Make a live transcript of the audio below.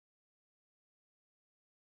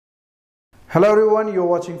Hello everyone, you're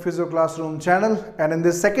watching PhysioClassroom channel, and in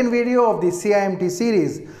this second video of the CIMT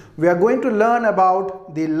series, we are going to learn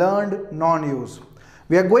about the learned non-use.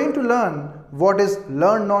 We are going to learn what is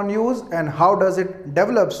learned non-use and how does it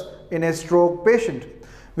develops in a stroke patient.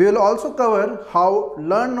 We will also cover how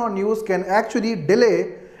learned non-use can actually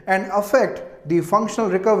delay and affect the functional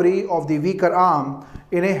recovery of the weaker arm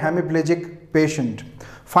in a hemiplegic patient.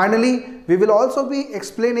 Finally, we will also be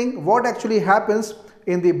explaining what actually happens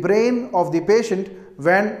in the brain of the patient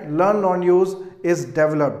when learned non-use is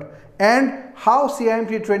developed and how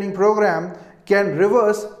CIMT training program can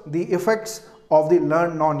reverse the effects of the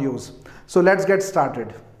learned non-use. So let's get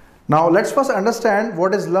started. Now let's first understand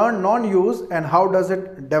what is learned non-use and how does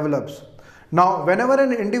it develops. Now whenever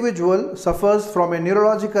an individual suffers from a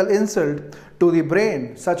neurological insult to the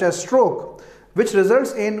brain such as stroke, which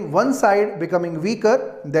results in one side becoming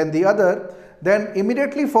weaker than the other, then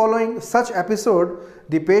immediately following such episode,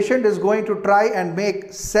 the patient is going to try and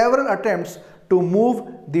make several attempts to move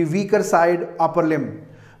the weaker side upper limb.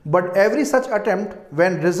 But every such attempt,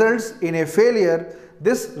 when results in a failure,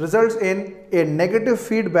 this results in a negative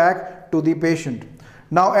feedback to the patient.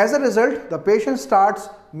 Now as a result, the patient starts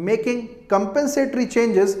making compensatory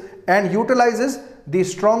changes and utilizes the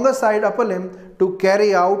stronger side upper limb to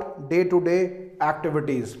carry out day-to-day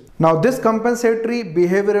activities. Now this compensatory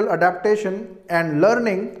behavioral adaptation and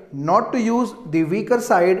learning not to use the weaker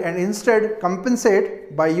side and instead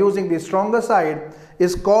compensate by using the stronger side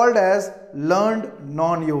is called as learned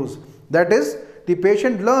non-use. That is, the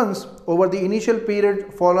patient learns over the initial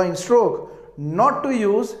period following stroke not to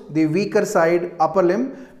use the weaker side upper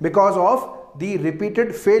limb because of the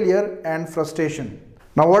repeated failure and frustration.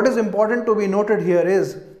 Now what is important to be noted here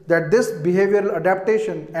is that this behavioral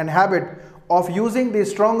adaptation and habit of using the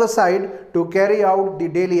stronger side to carry out the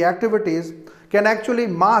daily activities can actually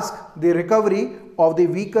mask the recovery of the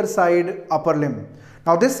weaker side upper limb.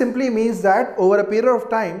 Now this simply means that over a period of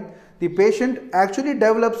time, the patient actually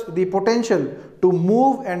develops the potential to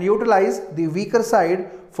move and utilize the weaker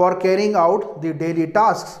side for carrying out the daily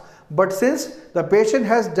tasks. But since the patient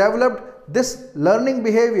has developed this learning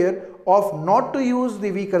behavior of not to use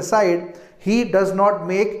the weaker side, he does not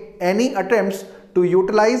make any attempts to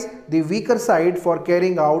utilize the weaker side for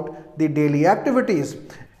carrying out the daily activities.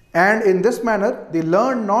 And in this manner, the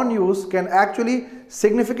learned non-use can actually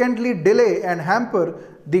significantly delay and hamper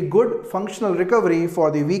the good functional recovery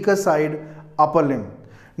for the weaker side upper limb.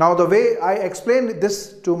 Now the way I explain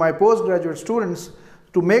this to my postgraduate students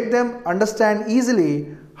to make them understand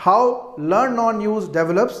easily how learned non-use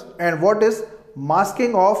develops and what is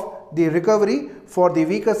masking of the recovery for the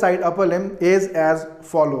weaker side upper limb is as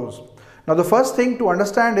follows. Now the first thing to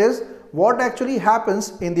understand is what actually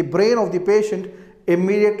happens in the brain of the patient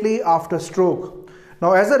immediately after stroke.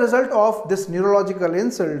 Now as a result of this neurological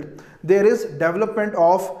insult, there is development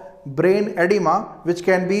of brain edema which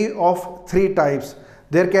can be of three types.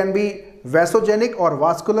 There can be vasogenic or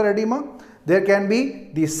vascular edema, there can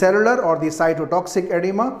be the cellular or the cytotoxic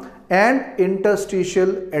edema, and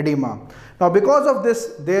interstitial edema. Now because of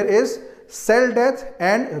this, there is cell death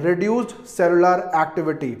and reduced cellular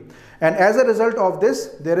activity. And as a result of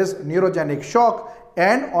this, there is neurogenic shock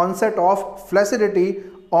and onset of flaccidity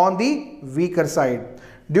on the weaker side.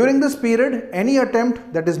 During this period, any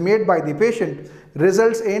attempt that is made by the patient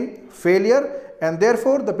results in failure, and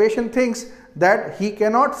therefore the patient thinks that he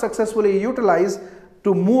cannot successfully utilize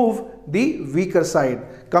to move the weaker side.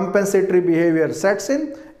 Compensatory behavior sets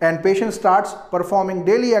in and patient starts performing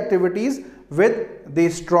daily activities with the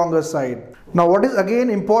stronger side. Now what is again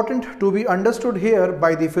important to be understood here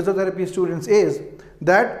by the physiotherapy students is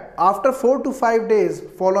that after 4 to 5 days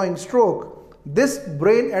following stroke, this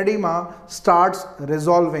brain edema starts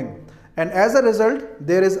resolving, and as a result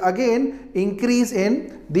there is again increase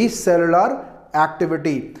in the cellular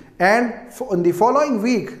activity, and in the following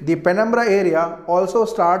week the penumbra area also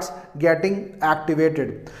starts getting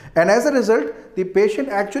activated, and as a result the patient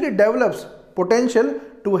actually develops potential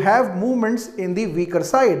to have movements in the weaker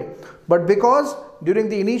side. But because during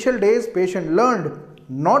the initial days patient learned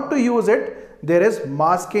not to use it, there is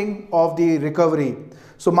masking of the recovery.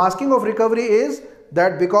 So masking of recovery is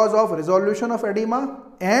that because of resolution of edema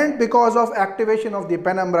and because of activation of the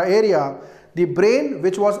penumbra area, the brain,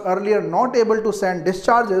 which was earlier not able to send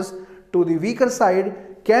discharges to the weaker side,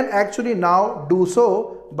 can actually now do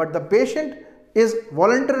so, but the patient is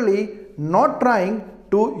voluntarily not trying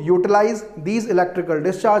to utilize these electrical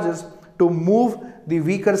discharges to move the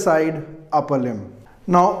weaker side upper limb.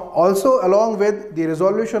 Now also along with the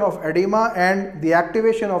resolution of edema and the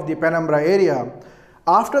activation of the penumbra area,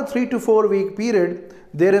 after 3 to 4 week period,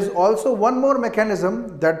 there is also one more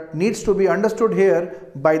mechanism that needs to be understood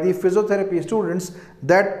here by the physiotherapy students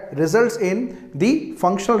that results in the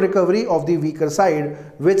functional recovery of the weaker side,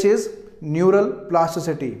 which is neural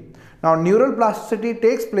plasticity. Now, neural plasticity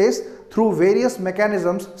takes place through various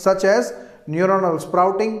mechanisms such as neuronal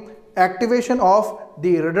sprouting, activation of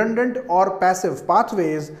the redundant or passive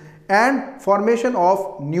pathways, and formation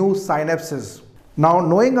of new synapses. Now,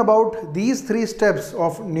 knowing about these three steps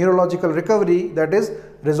of neurological recovery, that is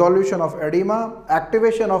resolution of edema,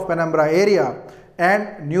 activation of penumbra area,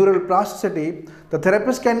 and neural plasticity, the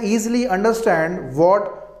therapist can easily understand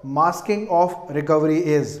what masking of recovery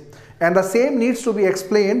is. And the same needs to be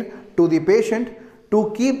explained to the patient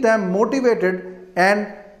to keep them motivated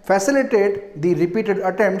and facilitate the repeated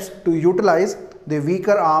attempts to utilize the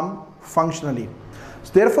weaker arm functionally.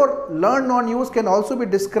 So therefore, learned non-use can also be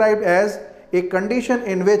described as a condition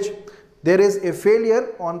in which there is a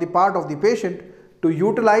failure on the part of the patient to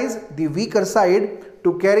utilize the weaker side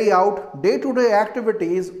to carry out day-to-day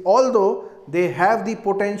activities, although they have the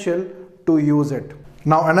potential to use it.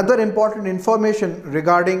 Now, another important information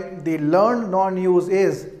regarding the learned non-use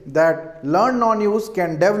is that learned non-use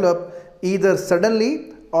can develop either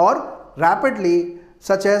suddenly or rapidly,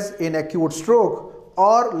 such as in acute stroke,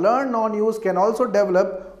 or learned non-use can also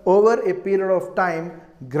develop over a period of time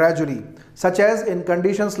gradually, such as in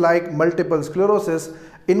conditions like multiple sclerosis,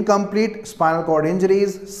 incomplete spinal cord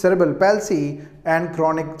injuries, cerebral palsy, and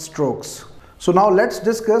chronic strokes. So now let's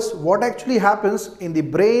discuss what actually happens in the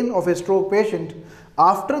brain of a stroke patient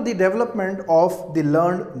after the development of the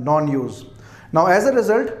learned non-use. Now, as a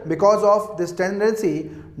result, because of this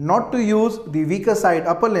tendency not to use the weaker side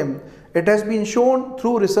upper limb, it has been shown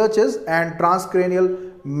through researches and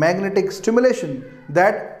transcranial magnetic stimulation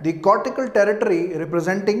that the cortical territory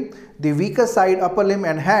representing the weaker side upper limb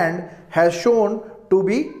and hand has shown to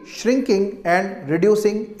be shrinking and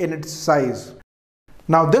reducing in its size.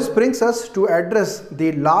 Now, this brings us to address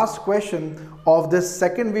the last question of this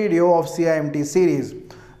second video of CIMT series,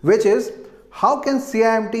 which is how can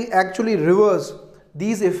CIMT actually reverse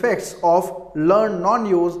these effects of learned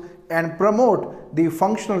non-use and promote the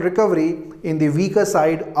functional recovery in the weaker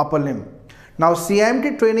side upper limb. Now,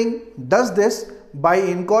 CIMT training does this by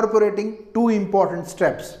incorporating two important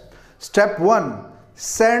steps. Step 1,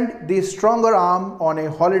 send the stronger arm on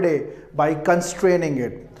a holiday by constraining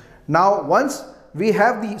it. Now, once we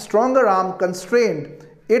have the stronger arm constrained,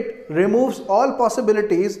 it removes all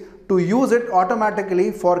possibilities to use it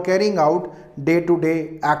automatically for carrying out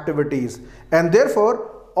day-to-day activities, and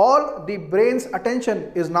therefore all the brain's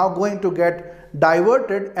attention is now going to get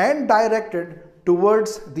diverted and directed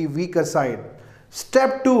towards the weaker side.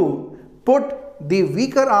 Step 2, put the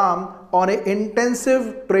weaker arm on an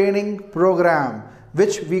intensive training program,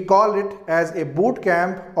 which we call it as a boot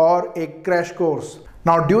camp or a crash course.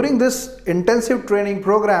 Now, during this intensive training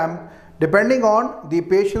program, depending on the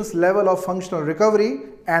patient's level of functional recovery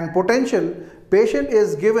and potential, patient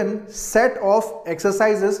is given set of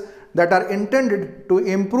exercises that are intended to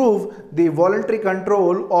improve the voluntary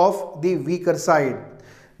control of the weaker side.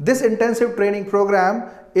 This intensive training program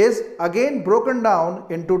is again broken down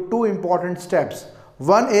into two important steps.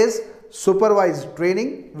 One is supervised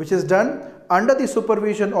training, which is done under the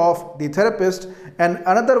supervision of the therapist, and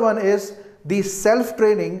another one is the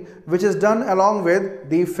self-training, which is done along with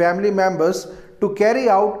the family members to carry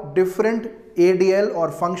out different ADL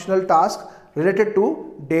or functional tasks related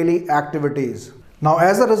to daily activities. Now,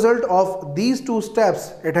 as a result of these two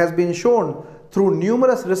steps, it has been shown through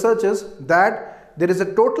numerous researches that there is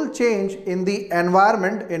a total change in the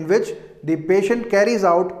environment in which the patient carries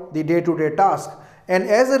out the day-to-day task, and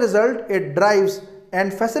as a result, it drives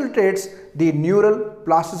and facilitates the neural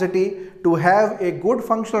plasticity to have a good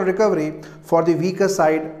functional recovery for the weaker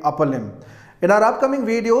side upper limb. In our upcoming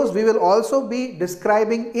videos, we will also be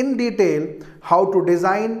describing in detail how to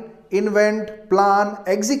design, invent, plan,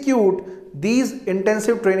 execute these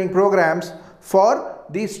intensive training programs for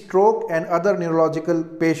the stroke and other neurological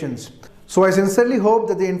patients. So I sincerely hope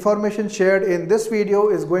that the information shared in this video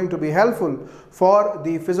is going to be helpful for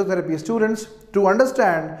the physiotherapy students to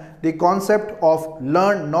understand the concept of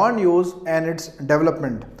learned non-use and its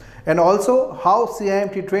development, and also how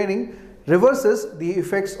CIMT training reverses the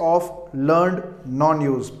effects of learned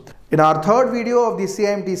non-use. In our third video of the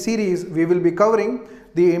CIMT series, we will be covering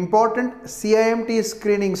the important CIMT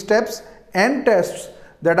screening steps and tests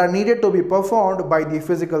that are needed to be performed by the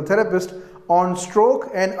physical therapist on stroke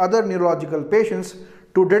and other neurological patients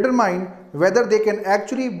to determine whether they can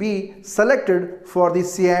actually be selected for the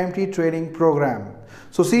CIMT training program.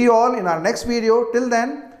 So see you all in our next video. Till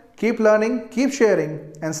then, keep learning, keep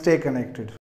sharing, and stay connected.